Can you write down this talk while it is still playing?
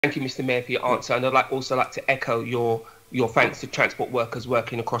Thank you, Mr. Mayor, for your answer. And I'd also like to echo your thanks to transport workers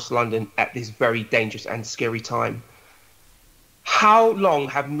working across London at this very dangerous and scary time. How long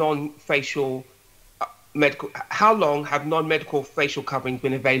have non-medical facial coverings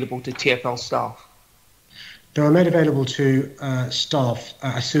been available to TfL staff? They were made available to staff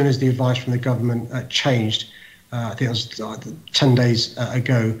as soon as the advice from the government changed. I think it was 10 days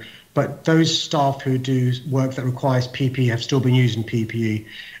ago. But those staff who do work that requires PPE have still been using PPE.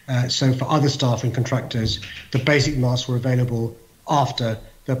 So for other staff and contractors, the basic masks were available after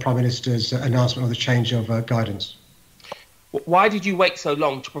the Prime Minister's announcement of the change of guidance. Why did you wait so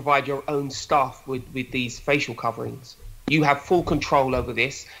long to provide your own staff with these facial coverings? You have full control over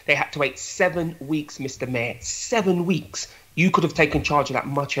this. They had to wait 7 weeks, Mr. Mayor. 7 weeks. You could have taken charge of that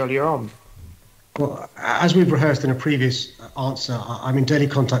much earlier on. Well, as we've rehearsed in a previous answer, I'm in daily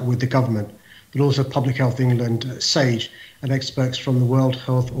contact with the government, but also Public Health England, SAGE, and experts from the World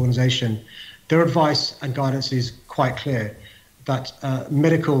Health Organization. Their advice and guidance is quite clear that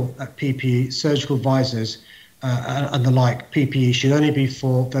medical PPE, surgical visors, and the like, PPE should only be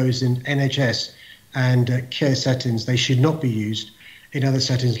for those in NHS and care settings. They should not be used in other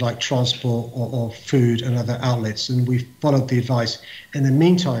settings like transport or food and other outlets. And we've followed the advice. In the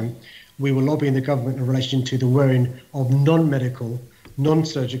meantime, we were lobbying the government in relation to the wearing of non-medical,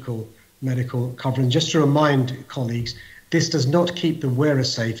 non-surgical medical covering. Just to remind colleagues, this does not keep the wearer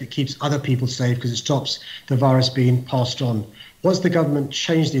safe. It keeps other people safe because it stops the virus being passed on. Once the government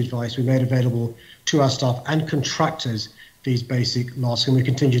changed the advice, we made available to our staff and contractors these basic masks, and we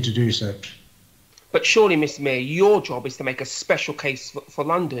continue to do so. But surely, Mr. Mayor, your job is to make a special case for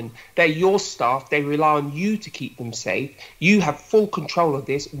London. They're your staff. They rely on you to keep them safe. You have full control of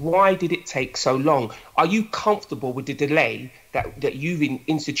this. Why did it take so long? Are you comfortable with the delay that you've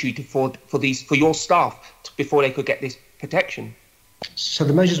instituted for your staff before they could get this protection? So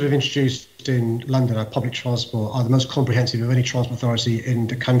the measures we've introduced in London, our public transport, are the most comprehensive of any transport authority in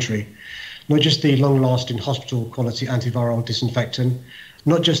the country. Not just the long-lasting hospital-quality antiviral disinfectant,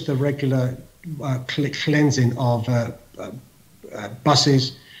 not just the regular cleansing of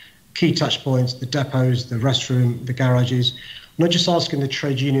buses, key touch points, the depots, the restroom, the garages, not just asking the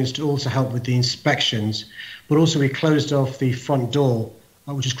trade unions to also help with the inspections, but also we closed off the front door,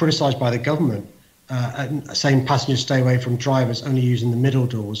 which is criticised by the government, saying passengers stay away from drivers, only using the middle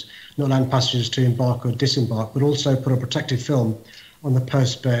doors, not allowing passengers to embark or disembark, but also put a protective film on the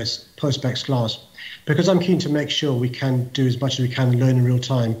Perspex glass. Because I'm keen to make sure we can do as much as we can and learn in real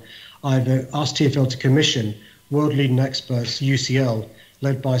time, I've asked TfL to commission world-leading experts, UCL,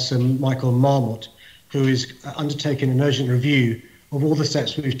 led by Sir Michael Marmot, who is undertaking an urgent review of all the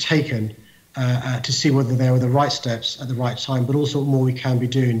steps we've taken to see whether they were the right steps at the right time, but also what more we can be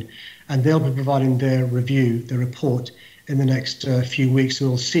doing. And they'll be providing their review, their report, in the next few weeks. So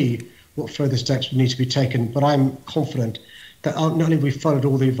we'll see what further steps need to be taken. But I'm confident that not only have we followed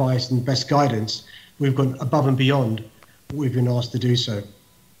all the advice and best guidance, we've gone above and beyond what we've been asked to do so.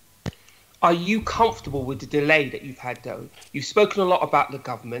 Are you comfortable with the delay that you've had, though? You've spoken a lot about the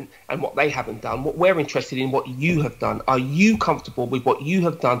government and what they haven't done. What we're interested in, what you have done. Are you comfortable with what you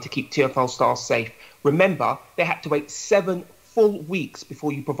have done to keep TfL staff safe? Remember, they had to wait 7 full weeks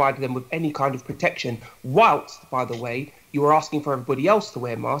before you provided them with any kind of protection, whilst, by the way, you were asking for everybody else to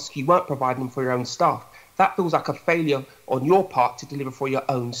wear masks. You weren't providing them for your own staff. That feels like a failure on your part to deliver for your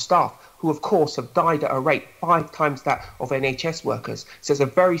own staff, who, of course, have died at a rate 5 times that of NHS workers. So it's a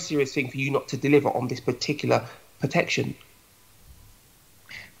very serious thing for you not to deliver on this particular protection.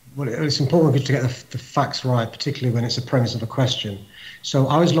 Well, it's important to get the facts right, particularly when it's the premise of a question. So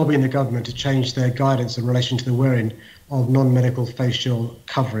I was lobbying the government to change their guidance in relation to the wearing of non-medical facial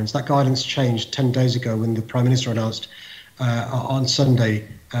coverings. That guidance changed 10 days ago when the Prime Minister announced on Sunday,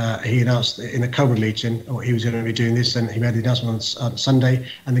 he announced in a Cobra meeting he was going to be doing this, and he made the announcement on Sunday,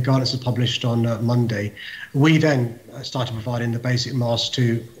 and the guidance was published on Monday. We then started providing the basic masks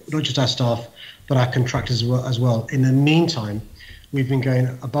to not just our staff, but our contractors as well. In the meantime, we've been going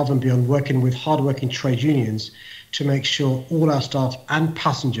above and beyond, working with hard-working trade unions to make sure all our staff and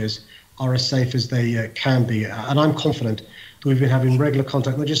passengers are as safe as they can be. And I'm confident that we've been having regular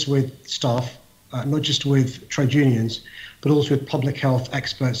contact, not just with staff, not just with trade unions, but also with public health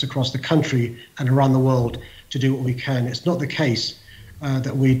experts across the country and around the world to do what we can. It's not the case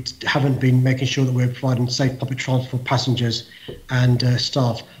that we haven't been making sure that we're providing safe public transport for passengers and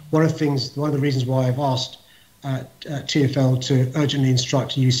staff. One of the reasons why I've asked TfL to urgently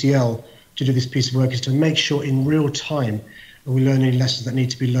instruct UCL to do this piece of work is to make sure in real time we learn any lessons that need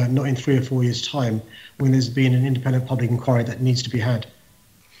to be learned, not in 3 or 4 years' time when there's been an independent public inquiry that needs to be had.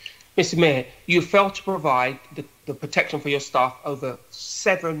 Mr. Mayor, you failed to provide the protection for your staff over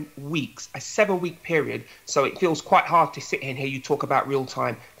 7 weeks, a 7-week period. So it feels quite hard to sit here and hear you talk about real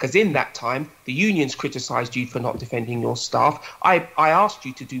time, because in that time, the unions criticised you for not defending your staff. I asked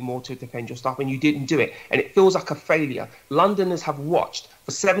you to do more to defend your staff, and you didn't do it. And it feels like a failure. Londoners have watched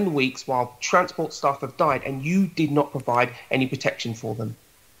for 7 weeks while transport staff have died, and you did not provide any protection for them.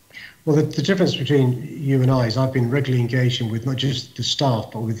 Well, the difference between you and I is I've been regularly engaging with not just the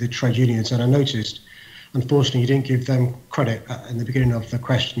staff, but with the trade unions. And I noticed, unfortunately, you didn't give them credit in the beginning of the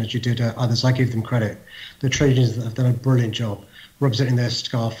question as you did others. I give them credit. The trade unions have done a brilliant job representing their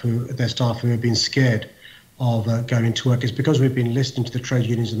staff who have been scared of going to work. It's because we've been listening to the trade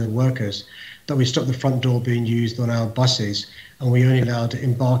unions and the workers that we stopped the front door being used on our buses, and we only allowed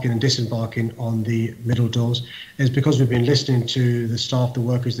embarking and disembarking on the middle doors. It's because we've been listening to the staff, the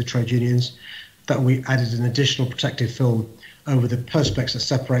workers, the trade unions, that we added an additional protective film over the perspex that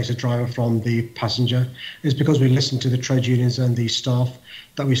separates the driver from the passenger. It's because we listened to the trade unions and the staff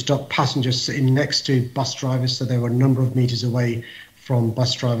that we stopped passengers sitting next to bus drivers, so they were a number of meters away from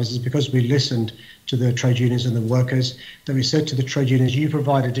bus drivers. It's because we listened to the trade unions and the workers that we said to the trade unions, you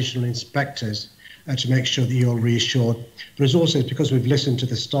provide additional inspectors to make sure that you're reassured. But it's also because we've listened to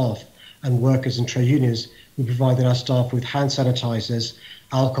the staff and workers and trade unions, we provided our staff with hand sanitizers,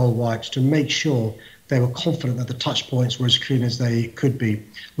 alcohol wipes to make sure they were confident that the touch points were as clean as they could be.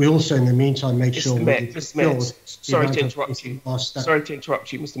 We also, in the meantime, made sure... Mr. Mayor, sorry to interrupt you. Sorry to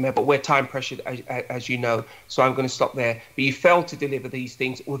interrupt you, Mr. Mayor, but we're time pressured, as you know, so I'm going to stop there. But you failed to deliver these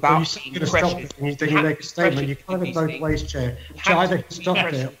things without being pressured. Then you make a statement. You can't have both ways, Chair. Either stop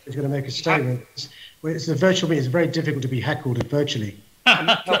there or he's going to make a statement. It's a virtual meeting. It's very difficult to be heckled virtually.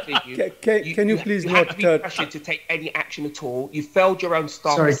 Can you please not... You have to be pressured to take any action at all. You failed your own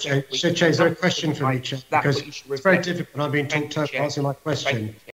staff. Sorry, Chair. Is there a question for me, Chair? Because it's very difficult. I've been talked over answering my question.